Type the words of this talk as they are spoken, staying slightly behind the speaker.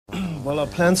Well, our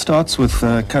plan starts with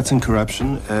cutting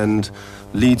corruption and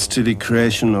leads to the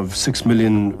creation of 6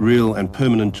 million real and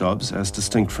permanent jobs, as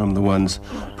distinct from the ones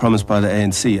promised by the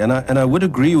ANC. And I would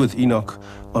agree with Enoch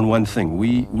on one thing.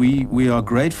 We are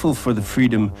grateful for the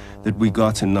freedom that we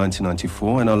got in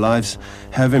 1994, and our lives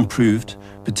have improved,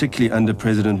 particularly under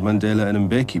President Mandela and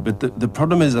Mbeki. But the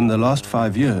problem is, in the last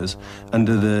 5 years,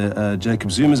 under the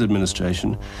Jacob Zuma's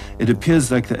administration, it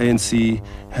appears like the ANC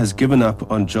has given up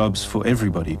on jobs for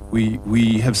everybody.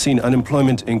 We have seen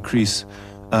unemployment increase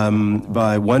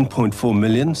by 1.4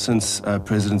 million since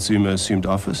President Zuma assumed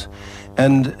office.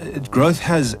 And growth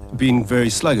has been very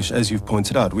sluggish, as you've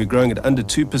pointed out. We're growing at under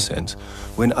 2%,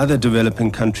 when other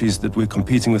developing countries that we're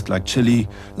competing with, like Chile,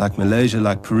 like Malaysia,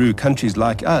 like Peru, countries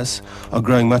like us, are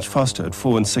growing much faster at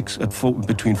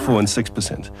between 4 and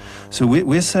 6%. So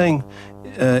we're saying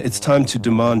it's time to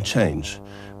demand change.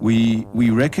 We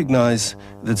recognize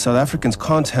that South Africans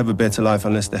can't have a better life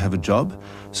unless they have a job.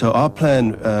 So our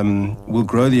plan will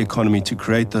grow the economy to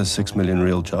create those 6 million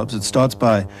real jobs. It starts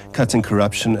by cutting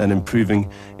corruption and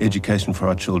improving education for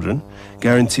our children,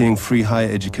 guaranteeing free higher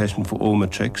education for all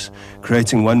matrics,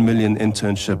 creating 1 million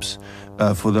internships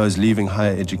for those leaving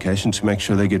higher education to make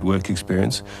sure they get work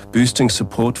experience, boosting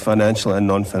support, financial and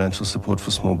non-financial support for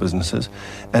small businesses,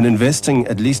 and investing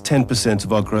at least 10%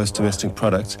 of our gross domestic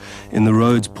product in the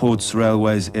roads, ports,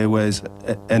 railways, airways,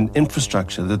 and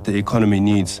infrastructure that the economy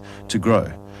needs to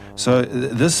grow. So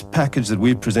this package that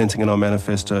we're presenting in our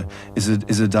manifesto is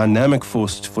a dynamic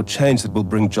force for change that will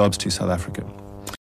bring jobs to South Africa.